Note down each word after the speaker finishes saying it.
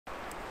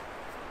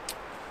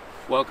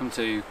Welcome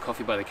to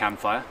Coffee by the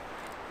Campfire.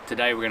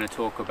 Today we're going to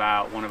talk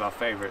about one of our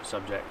favourite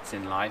subjects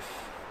in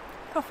life.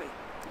 Coffee.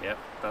 Yep,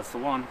 that's the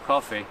one,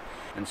 coffee.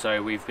 And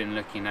so we've been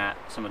looking at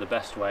some of the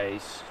best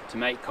ways to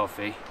make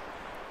coffee.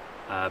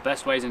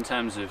 Best ways in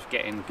terms of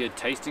getting good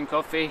tasting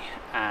coffee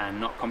and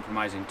not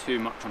compromising too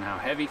much on how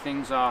heavy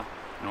things are,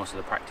 and also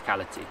the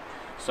practicality.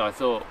 So I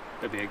thought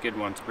it'd be a good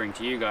one to bring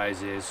to you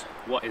guys is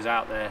what is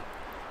out there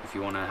if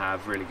you want to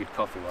have really good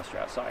coffee whilst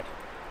you're outside.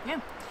 Yeah.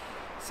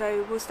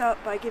 So we'll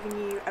start by giving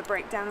you a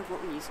breakdown of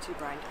what we use to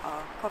grind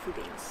our coffee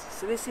beans.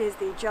 So this is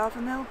the Java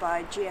Mill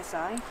by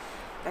GSI.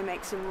 They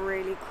make some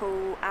really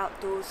cool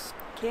outdoors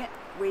kit.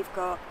 We've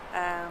got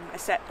a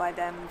set by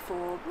them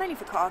mainly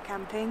for car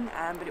camping,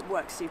 but it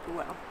works super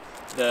well.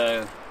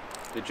 The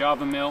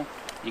Java Mill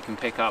you can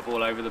pick up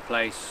all over the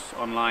place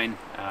online.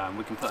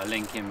 We can put a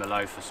link in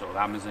below for sort of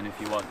Amazon if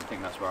you want. I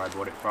think that's where I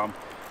bought it from.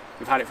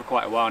 We've had it for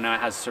quite a while now. It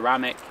has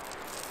ceramic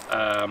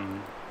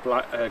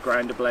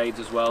grinder blades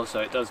as well, so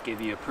it does give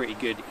you a pretty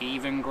good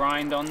even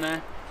grind on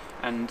there.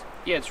 And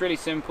yeah, it's really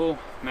simple.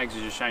 Megs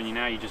is just showing you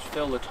now. You just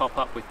fill the top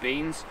up with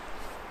beans.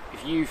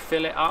 If you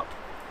fill it up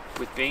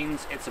with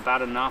beans, it's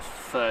about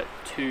enough for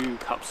 2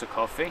 cups of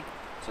coffee,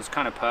 so it's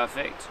kind of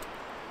perfect.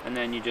 And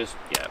then you just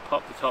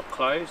pop the top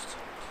closed,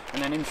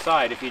 and then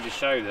inside, if you just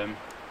show them,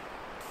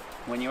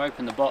 when you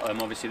open the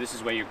bottom, obviously this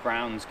is where your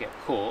grounds get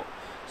caught,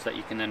 so that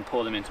you can then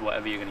pour them into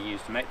whatever you're going to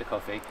use to make the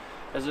coffee.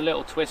 There's a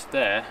little twist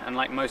there, and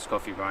like most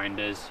coffee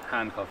grinders,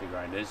 hand coffee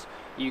grinders,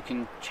 you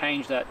can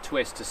change that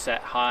twist to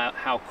set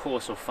how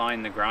coarse or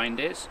fine the grind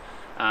is.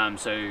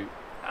 So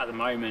at the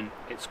moment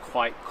it's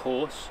quite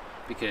coarse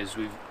because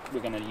we're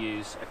going to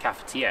use a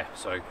Cafetiere,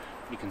 so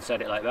you can set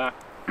it like that,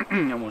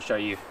 and we'll show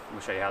you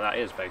how that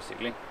is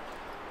basically.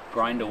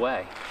 Grind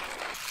away.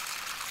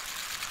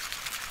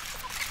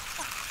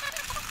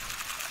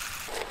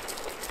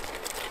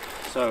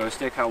 So we'll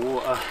stick our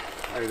water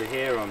over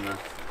here on the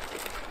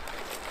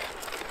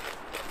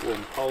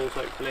warm poles,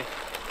 hopefully.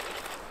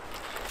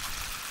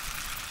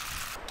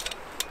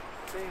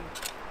 Boom.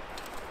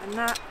 And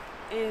that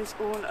is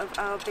all of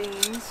our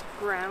beans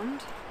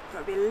ground. Got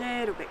to be a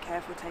little bit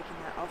careful taking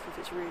that off if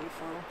it's really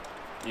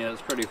full. Yeah,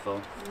 it's pretty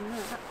full.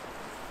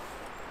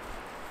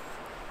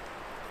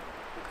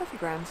 Coffee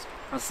grounds.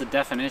 That's the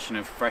definition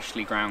of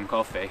freshly ground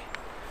coffee.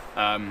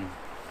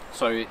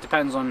 So it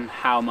depends on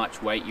how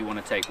much weight you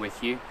want to take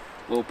with you.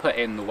 We'll put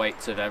in the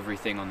weights of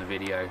everything on the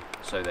video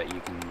so that you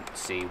can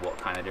see what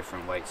kind of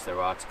different weights there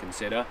are to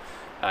consider.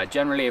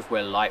 Generally, if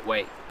we're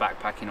lightweight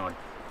backpacking or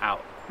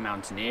out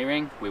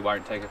mountaineering, we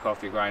won't take a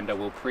coffee grinder.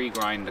 We'll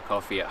pre-grind the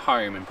coffee at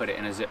home and put it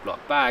in a Ziploc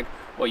bag,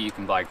 or you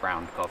can buy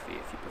ground coffee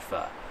if you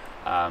prefer.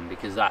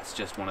 Because that's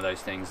just one of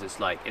those things that's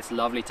like, it's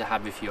lovely to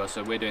have if you're,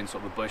 so we're doing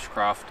sort of a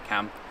bushcraft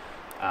camp,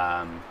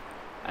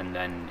 and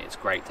then it's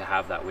great to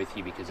have that with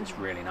you because it's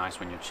really nice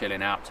when you're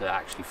chilling out to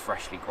actually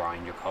freshly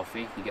grind your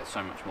coffee. You get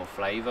so much more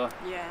flavour.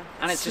 Yeah,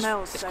 and it's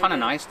so kind of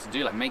nice to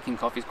do. Like making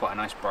coffee is quite a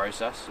nice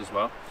process as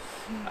well.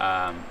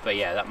 But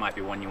yeah, that might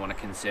be one you want to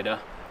consider.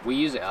 We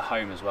use it at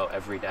home as well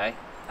every day.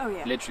 Oh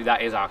yeah. Literally,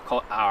 that is our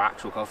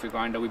actual coffee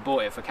grinder. We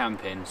bought it for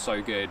camping,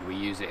 so good. We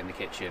use it in the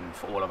kitchen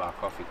for all of our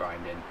coffee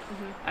grinding,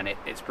 and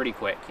it's pretty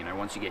quick. You know,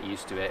 once you get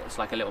used to it, it's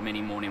like a little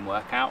mini morning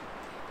workout.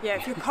 Yeah,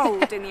 if you're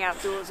cold in the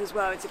outdoors as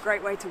well, it's a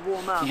great way to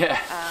warm up. Yeah.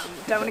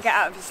 Don't want to get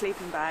out of your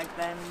sleeping bag,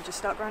 then just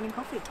start grinding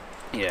coffee.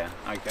 Yeah.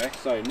 Okay.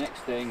 So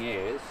next thing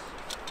is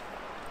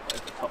the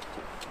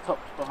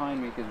top's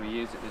behind me because we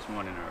used it this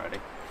morning already.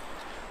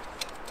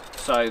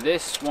 So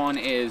this one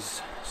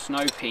is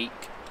Snow Peak.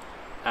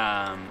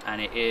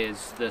 And it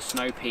is the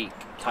Snow Peak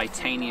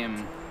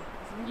titanium.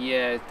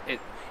 Yeah,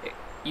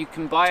 you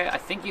can buy it. I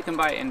think you can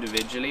buy it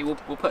individually. We'll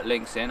put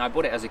links in. I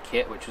bought it as a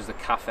kit, which was the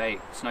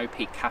Snow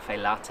Peak Cafe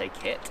Latte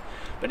kit,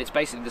 but it's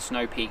basically the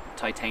Snow Peak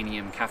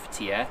titanium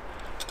Cafetiere,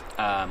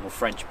 or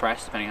French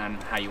press, depending on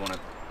how you want to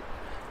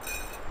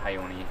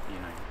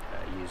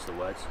use the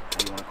words,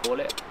 how you want to call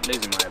it. I'm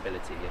losing my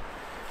ability here.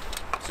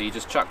 So you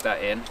just chuck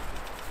that in.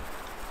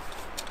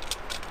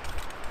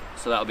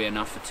 So that'll be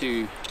enough for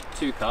two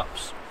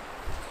cups,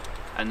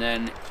 and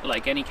then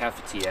like any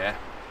Cafetiere,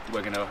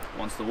 we're gonna,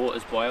 once the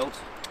water's boiled,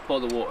 pour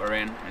the water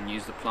in and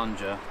use the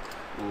plunger.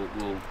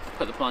 We'll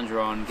put the plunger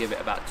on, give it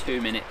about 2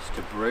 minutes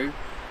to brew,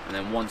 and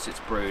then once it's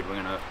brewed, we're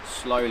gonna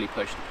slowly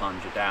push the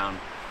plunger down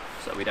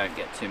so that we don't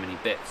get too many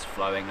bits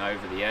flowing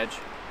over the edge,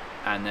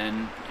 and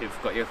then you've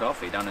got your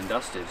coffee done and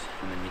dusted,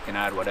 and then you can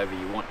add whatever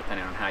you want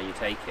depending on how you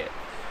take it.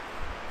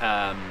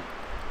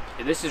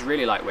 This is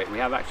really lightweight. We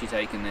have actually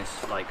taken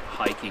this like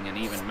hiking and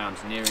even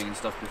mountaineering and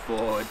stuff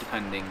before,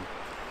 depending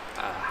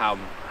how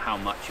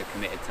much you're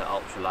committed to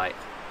ultralight.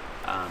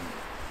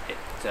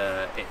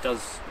 It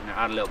does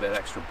add a little bit of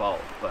extra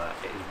bulk, but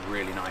it is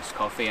really nice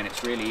coffee, and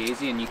it's really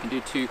easy, and you can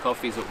do 2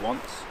 coffees at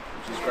once,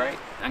 which is great.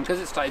 And because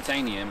it's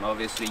titanium,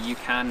 obviously you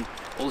can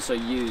also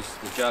use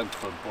the jug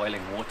for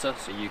boiling water,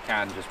 so you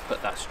can just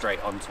put that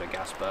straight onto a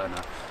gas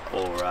burner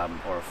or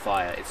a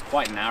fire. It's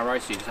quite narrow,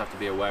 so you just have to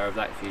be aware of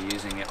that if you're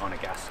using it on a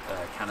gas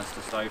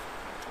canister stove.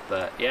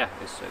 But yeah,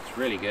 it's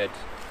really good.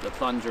 The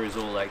plunger is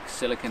all like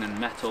silicone and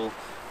metal,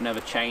 never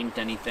changed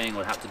anything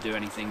or have to do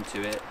anything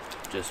to it,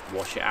 just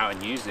wash it out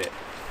and use it.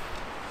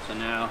 So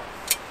now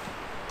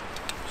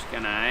I'm just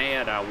gonna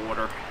add our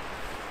water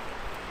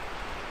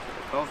to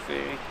the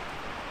coffee.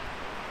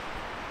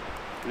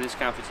 And this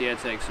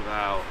Cafetiere takes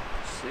about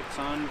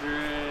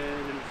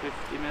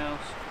 650 mils,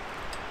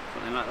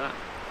 something like that.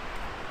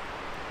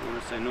 I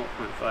want to say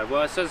 0.5.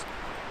 Well, it says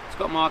it's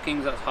got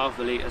markings that's half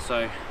a litre,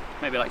 so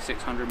maybe like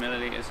 600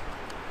 millilitres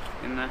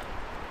in there.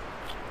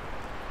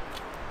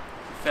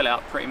 Fill it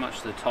up pretty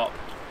much to the top,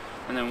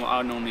 and then what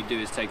I normally do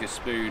is take a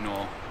spoon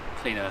or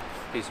clean a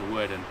piece of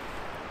wood and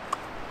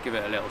give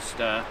it a little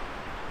stir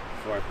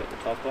before I put the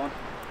top on.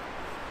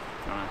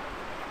 I'm gonna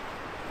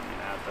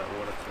add that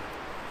water to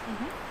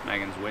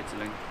Megan's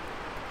whittling.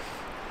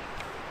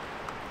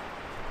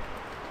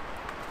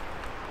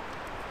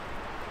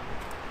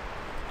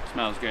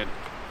 Smells good.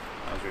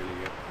 Smells really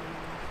good.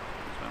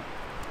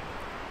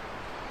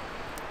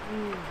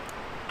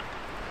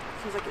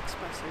 Smells like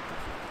espresso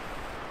coffee.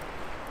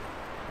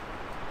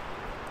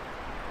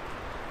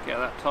 Get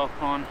that top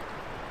on.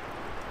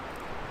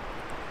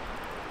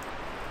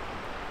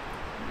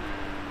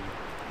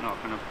 I'm not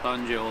going to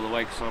plunge it all the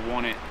way because I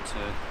want it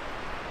to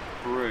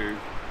brew.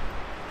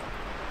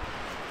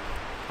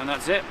 And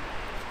that's it.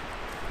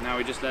 Now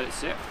we just let it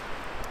sit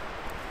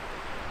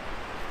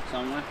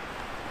somewhere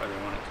where we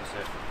want it to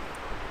sit.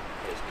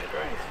 It's good,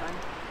 right? It's fine.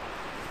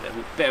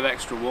 Bit of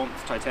extra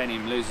warmth.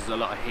 Titanium loses a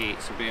lot of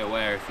heat, so be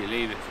aware if you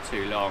leave it for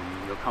too long,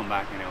 you'll come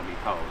back and it'll be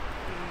cold.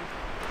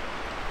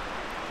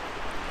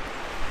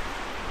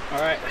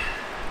 Alright.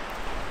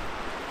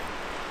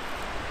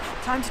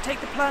 Time to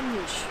take the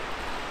plunge.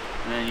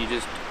 And then you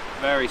just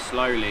very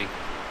slowly,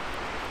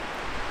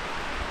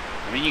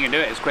 I mean you can do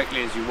it as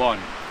quickly as you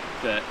want,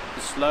 but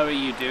the slower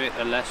you do it,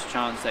 the less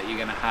chance that you're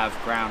going to have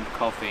ground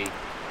coffee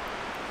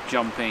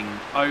jumping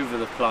over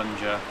the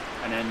plunger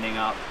and ending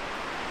up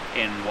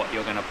in what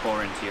you're going to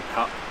pour into your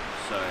cup.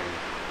 So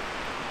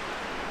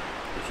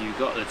if you've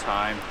got the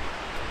time,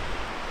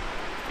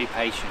 be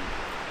patient.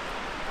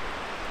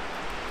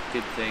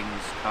 Good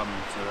things come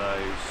to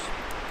those.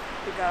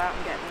 We go out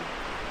and get them.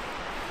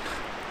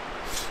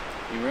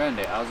 You ruined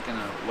it. I was going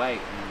to wait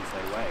and then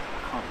say wait.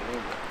 I can't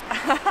believe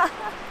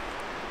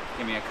it.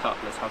 Give me a cup,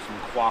 let's have some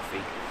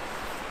coffee.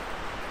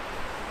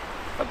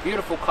 A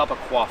beautiful cup of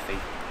coffee.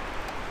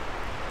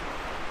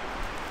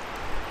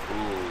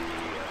 Ooh,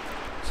 yeah.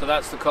 So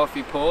that's the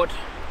coffee poured,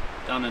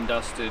 done and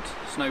dusted.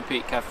 Snow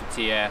Peak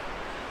Cafetiere,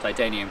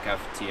 titanium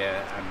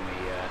Cafetiere, and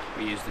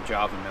we use the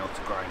Java mill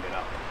to grind it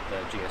up, the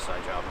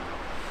GSI Java mill.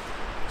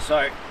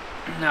 So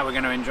now we're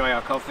going to enjoy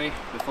our coffee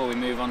before we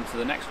move on to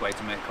the next way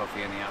to make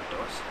coffee in the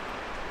outdoors.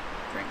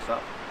 Drinks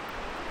up.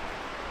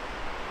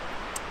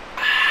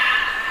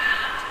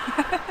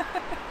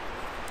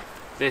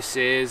 This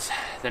is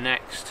the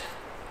next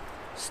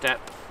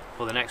step,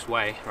 or the next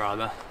way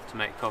rather, to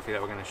make coffee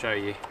that we're going to show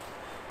you.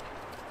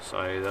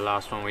 So the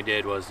last one we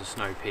did was the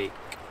Snow Peak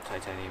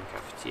Titanium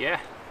Cafetiere,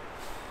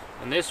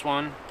 and this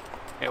one,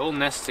 it all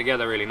nests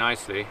together really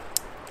nicely,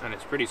 and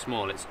it's pretty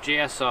small. It's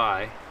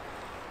GSI,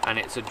 and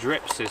it's a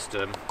drip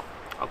system.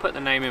 I'll put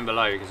the name in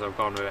below because I've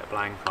gone a bit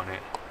blank on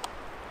it.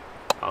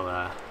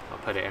 I'll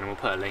put it in, and we'll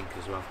put a link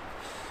as well.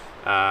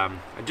 I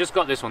just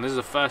got this one. This is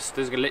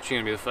literally going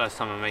to be the first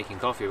time I'm making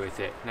coffee with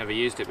it. Never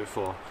used it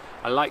before.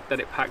 I like that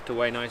it packed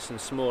away nice and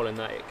small and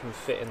that it can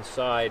fit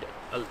inside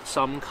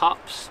some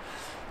cups.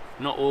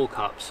 Not all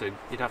cups, so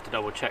you'd have to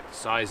double check the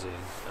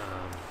sizing.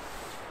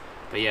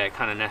 But yeah, it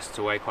kind of nests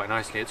away quite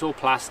nicely. It's all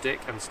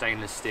plastic and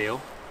stainless steel.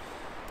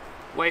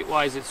 Weight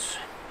wise it's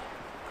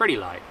pretty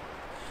light.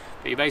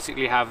 But you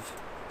basically have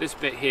this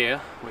bit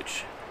here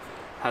which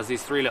has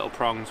these three little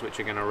prongs which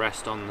are going to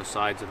rest on the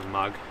sides of the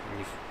mug, and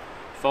you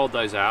fold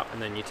those out,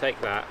 and then you take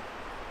that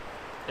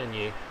and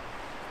you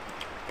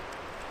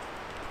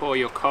pour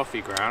your coffee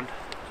ground.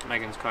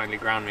 Megan's kindly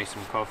ground me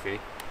some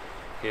coffee.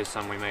 Here's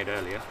some we made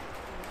earlier.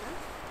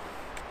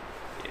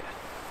 Yeah,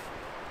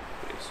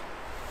 please.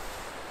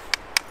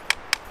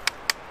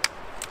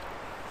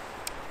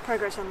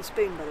 Progress on the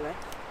spoon, by the way.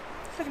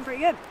 It's looking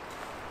pretty good.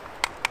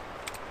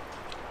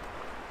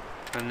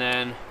 And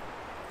then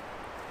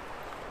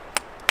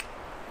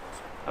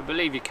I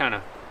believe you kind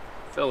of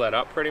fill that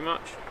up pretty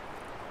much.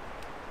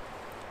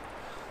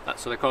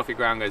 That's so the coffee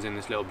ground goes in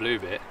this little blue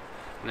bit,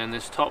 and then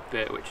this top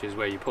bit, which is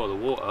where you pour the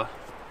water,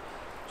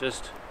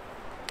 just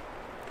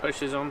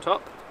pushes on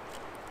top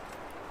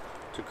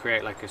to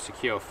create like a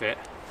secure fit.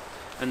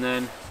 And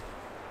then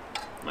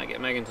I might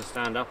get Megan to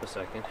stand up a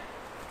second.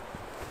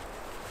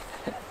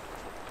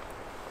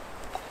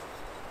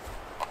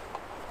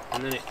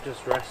 And then it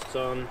just rests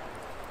on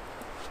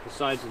the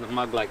sides of the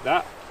mug like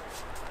that.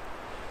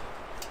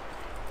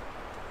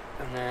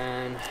 And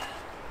then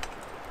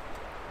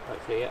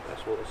hopefully, yeah,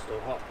 this water's still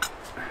hot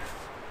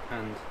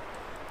and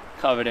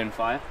covered in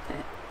fire.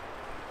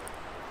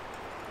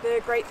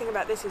 The great thing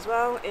about this as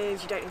well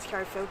is you don't need to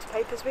carry filter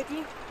papers with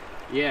you.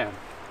 Yeah,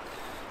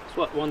 it's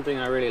one thing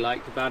I really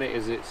liked about it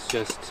is it's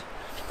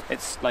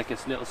like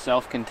its little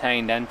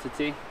self-contained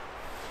entity.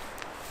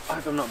 I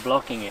hope I'm not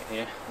blocking it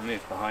here. I'll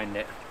move behind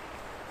it.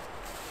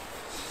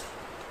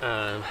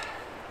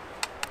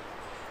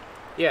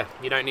 Yeah,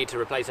 you don't need to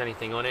replace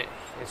anything on it.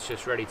 It's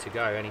just ready to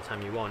go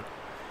anytime you want.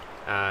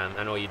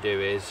 And all you do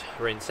is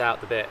rinse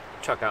out the bit,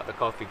 chuck out the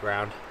coffee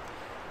ground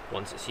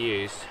once it's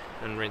used,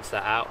 and rinse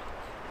that out.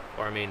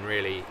 Or I mean,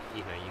 really,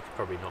 you know, you could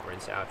probably not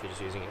rinse it out if you're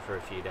just using it for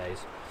a few days,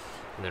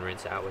 and then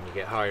rinse it out when you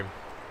get home,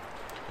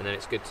 and then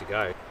it's good to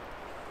go.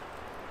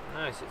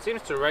 Nice. It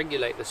seems to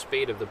regulate the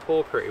speed of the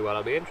pour pretty well.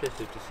 I'll be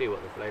interested to see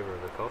what the flavour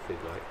of the coffee is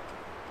like.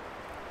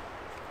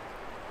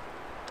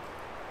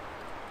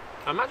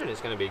 I imagine it's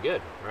going to be good,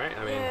 right?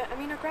 Yeah, I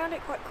mean, I ground it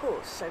quite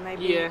coarse, so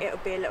maybe Yeah. it'll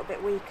be a little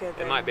bit weaker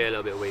than... It might be a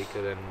little bit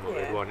weaker than what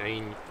Yeah. we'd want. I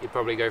mean, you'd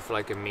probably go for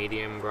like a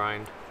medium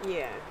grind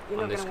Yeah. You're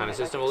on not this gonna kind of want it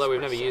system. like Although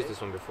we've never espresso. used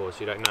this one before, so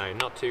you don't know.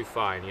 Not too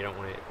fine. You don't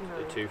want it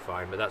No. too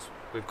fine, but that's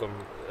we've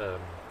gone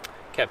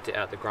kept it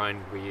at the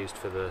grind we used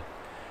for the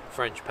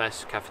French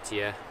press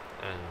Cafetiere,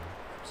 and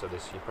so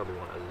this you probably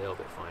want a little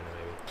bit finer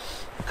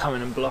maybe.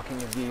 Coming and blocking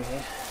your view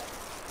here.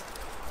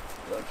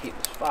 Gotta keep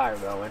this fire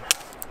going.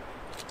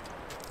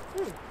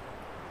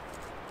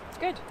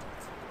 Good.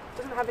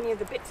 Doesn't have any of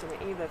the bits in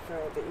it either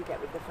that you get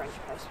with the French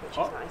press, which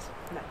Oh. is nice.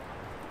 No.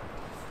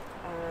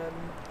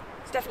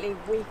 It's definitely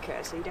weaker,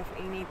 so you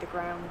definitely need the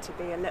ground to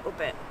be a little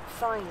bit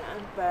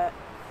finer, but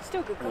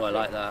still good coffee. Oh, I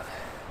like that.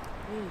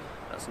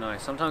 That's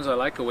nice. Sometimes I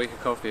like a weaker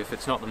coffee if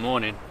it's not the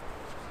morning.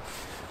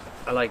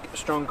 I like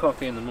strong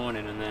coffee in the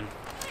morning, and then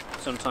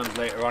sometimes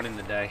later on in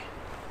the day,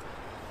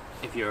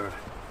 if you're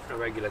a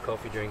regular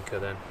coffee drinker,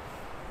 then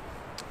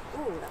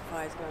Ooh, that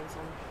fire's going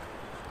some.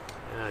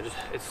 yeah,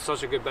 it's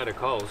such a good bed of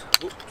coals.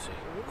 Oops,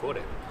 caught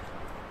it.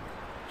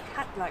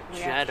 Cat-like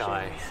reactions.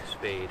 Jedi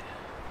speed.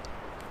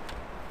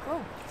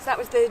 Cool. So that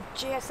was the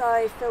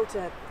GSI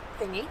filter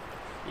thingy.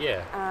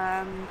 Yeah,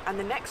 And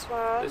the next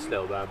one... this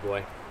little bad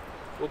boy.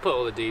 We'll put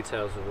all the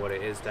details of what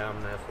it is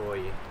down there for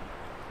you.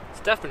 It's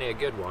definitely a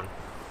good one.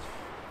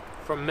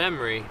 From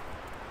memory,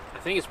 I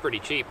think it's pretty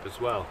cheap as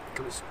well.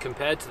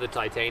 Compared to the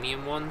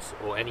titanium ones,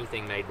 or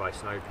anything made by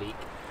Snow Peak,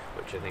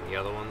 which I think the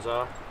other ones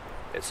are,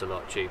 it's a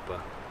lot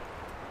cheaper.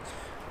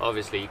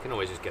 Obviously, you can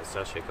always just get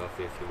sachet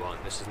coffee if you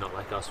want. This is not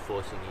like us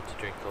forcing you to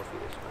drink coffee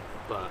this way.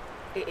 But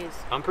It is.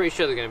 I'm pretty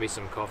sure there are going to be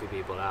some coffee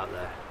people out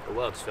there. The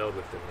world's filled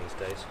with them these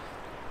days.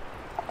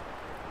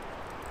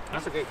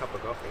 That's a good cup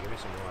of coffee. Give me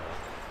some more of that.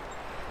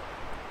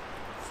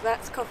 So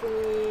that's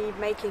coffee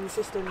making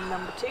system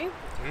number 2.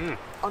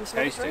 On to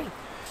number Tasty. 3.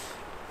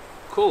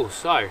 Cool,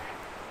 so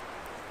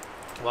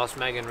whilst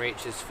Megan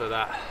reaches for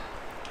that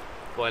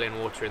boiling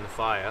water in the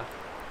fire,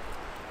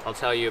 I'll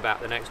tell you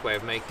about the next way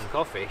of making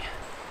coffee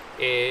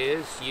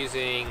is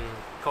using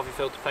coffee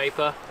filter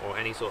paper or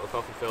any sort of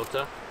coffee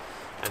filter,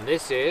 and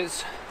this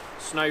is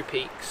Snow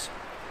Peak's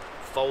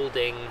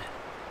folding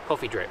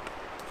coffee drip,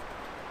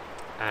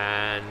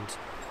 and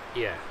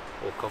yeah,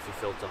 or coffee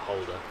filter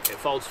holder. It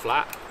folds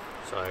flat,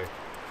 so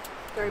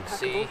Very you can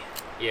see, packable.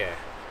 yeah,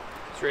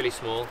 it's really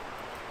small.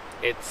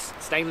 It's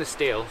stainless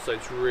steel, so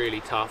it's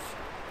really tough,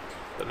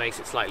 but makes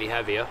it slightly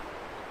heavier.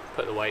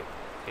 Put the weight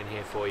in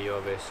here for you,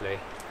 obviously,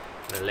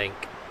 and a link.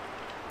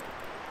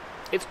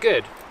 It's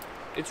good.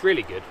 It's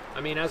really good.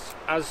 I mean, as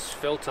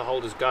filter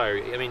holders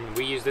go, I mean,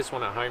 we use this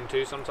one at home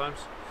too sometimes.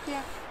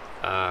 Yeah.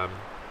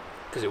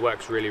 Because it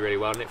works really, really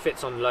well, and it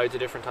fits on loads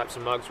of different types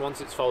of mugs. Once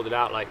it's folded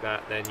out like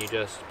that, then you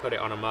just put it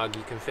on a mug.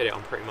 You can fit it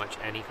on pretty much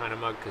any kind of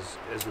mug because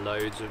there's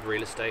loads of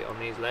real estate on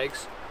these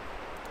legs.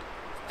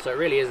 So it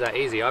really is that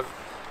easy. I've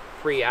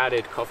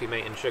pre-added coffee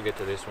mate and sugar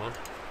to this one,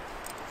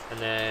 and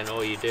then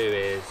all you do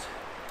is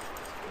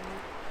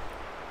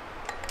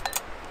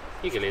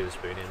you can leave the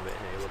spoon in, but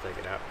here we'll take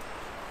it out.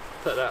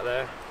 Put that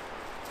there.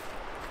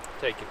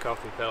 Take your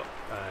coffee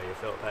your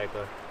filter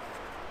paper.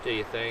 Do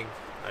your thing.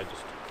 I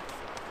just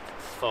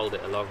fold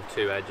it along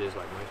 2 edges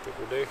like most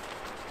people do.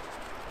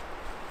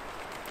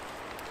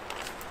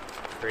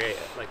 Create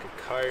it like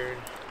a cone.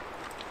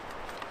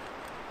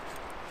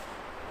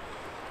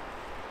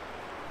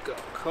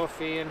 Got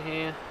coffee in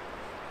here.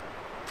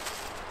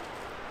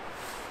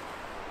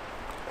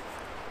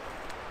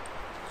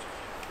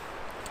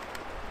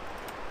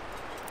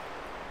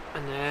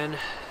 And then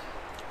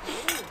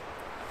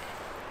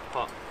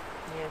hot.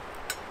 Yeah.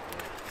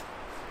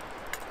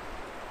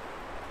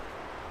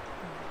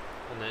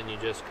 And then you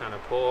just kind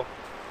of pour.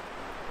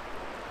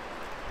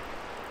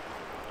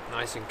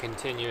 Nice and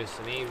continuous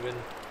and even.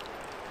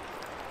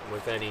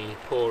 With any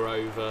pour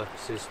over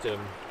system,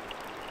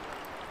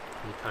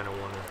 you kind of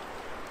want to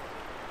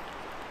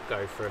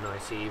go for a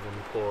nice even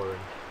pour and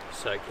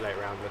circulate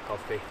around the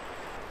coffee.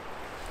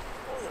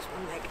 Oh, there's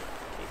one leg.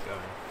 Keep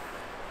going.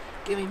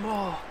 Give me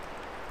more!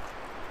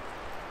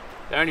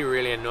 The only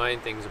really annoying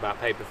things about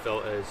paper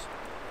filters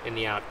in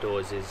the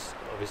outdoors is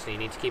obviously you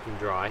need to keep them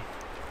dry,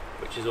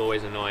 which is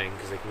always annoying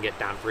because they can get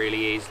damp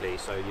really easily,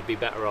 so you'd be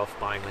better off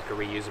buying like a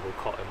reusable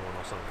cotton one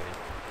or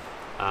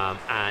something.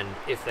 And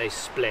if they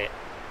split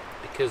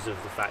because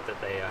of the fact that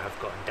they have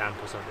gotten damp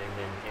or something,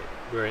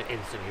 then it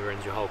instantly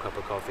ruins your whole cup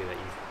of coffee that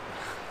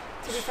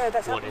To be fair,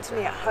 that's happened wanted to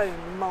me at have.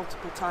 home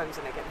multiple times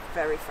and I get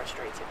very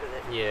frustrated with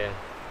it. Yeah,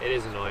 it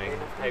is annoying.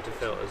 Enough Paper vintage.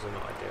 filters are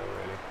not ideal,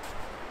 really.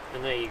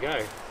 And there you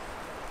go.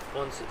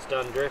 Once it's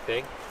done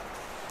dripping,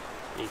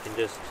 you can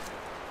just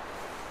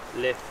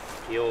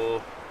lift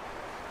your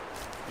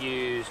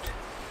used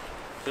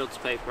filter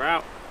paper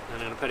out, and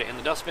I'm going to put it in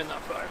the dustbin that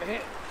I've got over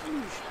here.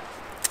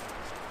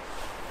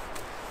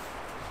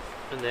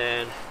 And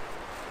then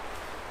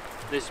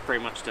this is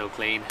pretty much still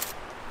clean.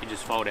 You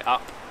just fold it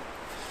up,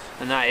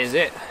 and that is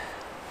it.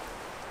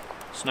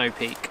 Snow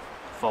Peak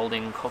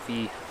folding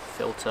coffee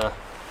filter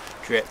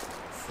drip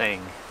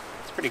thing.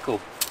 It's pretty cool.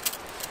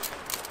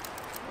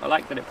 I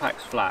like that it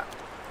packs flat.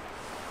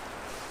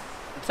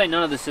 I'd say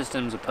none of the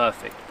systems are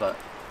perfect, but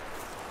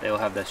they all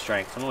have their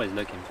strengths. I'm always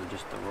looking for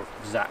just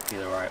exactly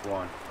the right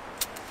one.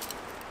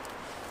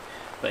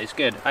 But it's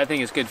good. I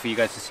think it's good for you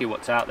guys to see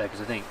what's out there,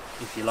 because I think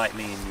if you're like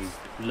me and you've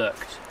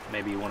looked,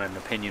 maybe you want an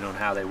opinion on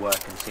how they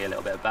work and see a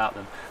little bit about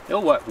them. They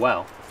all work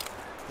well.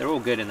 They're all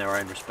good in their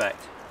own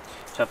respect.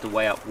 You just have to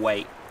weigh up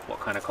weight, what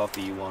kind of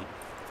coffee you want.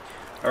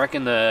 I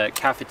reckon the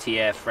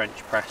Cafetiere French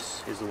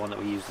press is the one that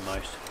we use the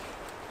most.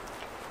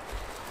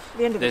 At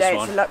the end of the day,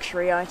 it's a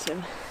luxury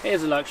item. It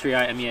is a luxury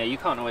item, yeah. You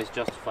can't always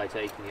justify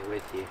taking it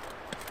with you.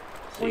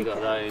 So you got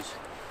those.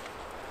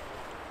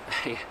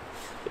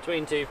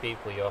 Between two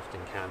people you often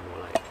can,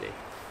 more likely.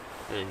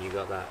 And then you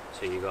got that.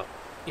 So you got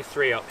your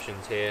three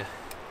options here.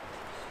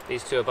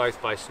 These two are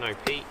both by Snow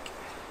Peak.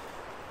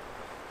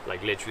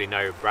 Like literally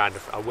no brand.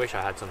 I wish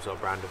I had some sort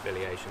of brand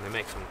affiliation. They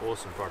make some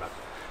awesome products.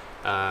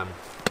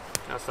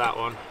 That's that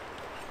one.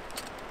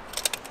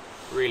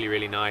 Really,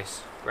 really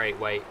nice. Great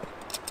weight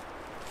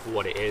for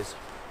what it is.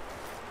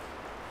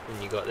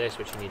 And you got this,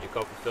 which you need your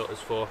coffee filters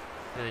for.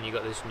 And then you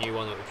got this new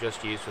one that we've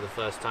just used for the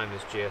first time,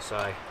 this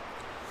GSI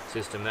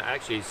system that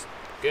actually is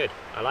good.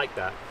 I like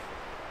that.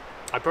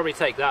 I'd probably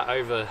take that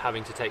over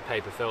having to take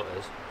paper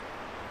filters.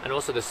 And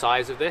also the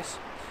size of this,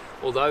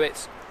 although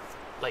it's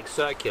like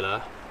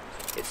circular,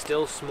 it's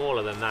still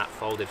smaller than that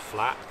folded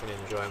flat. I'm going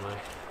to enjoy my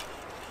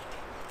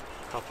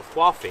cup of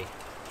coffee.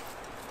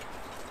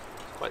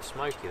 It's quite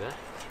smoky there.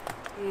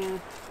 Yeah.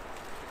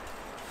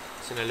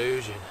 It's an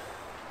illusion.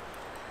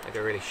 Like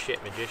a really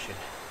shit magician.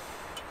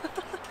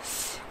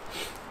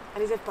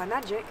 And as if by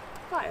magic,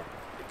 fire.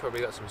 You've probably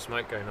got some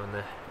smoke going on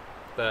there.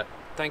 But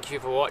thank you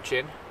for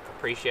watching.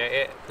 Appreciate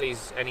it.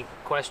 Please, any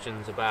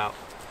questions about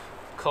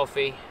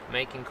coffee,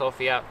 making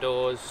coffee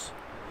outdoors,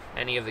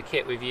 any of the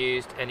kit we've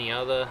used, any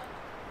other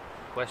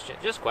questions,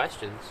 just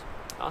questions.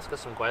 Ask us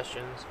some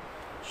questions.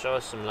 Show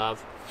us some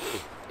love.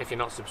 If you're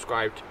not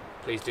subscribed,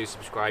 please do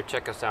subscribe.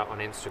 Check us out on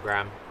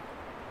Instagram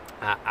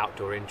at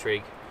Outdoor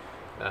Intrigue.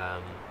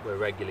 We're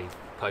regularly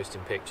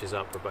posting pictures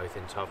up. We're both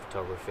into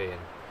photography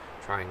and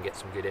try and get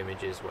some good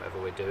images, whatever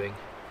we're doing.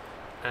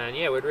 And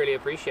yeah, we'd really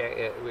appreciate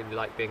it. We'd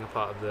like being a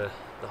part of the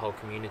whole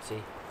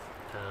community,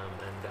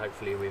 and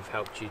hopefully we've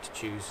helped you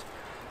to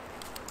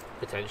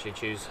potentially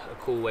choose a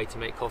cool way to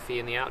make coffee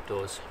in the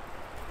outdoors.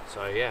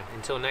 So yeah,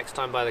 until next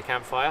time by the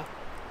campfire,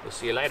 we'll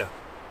see you later.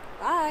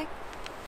 Bye.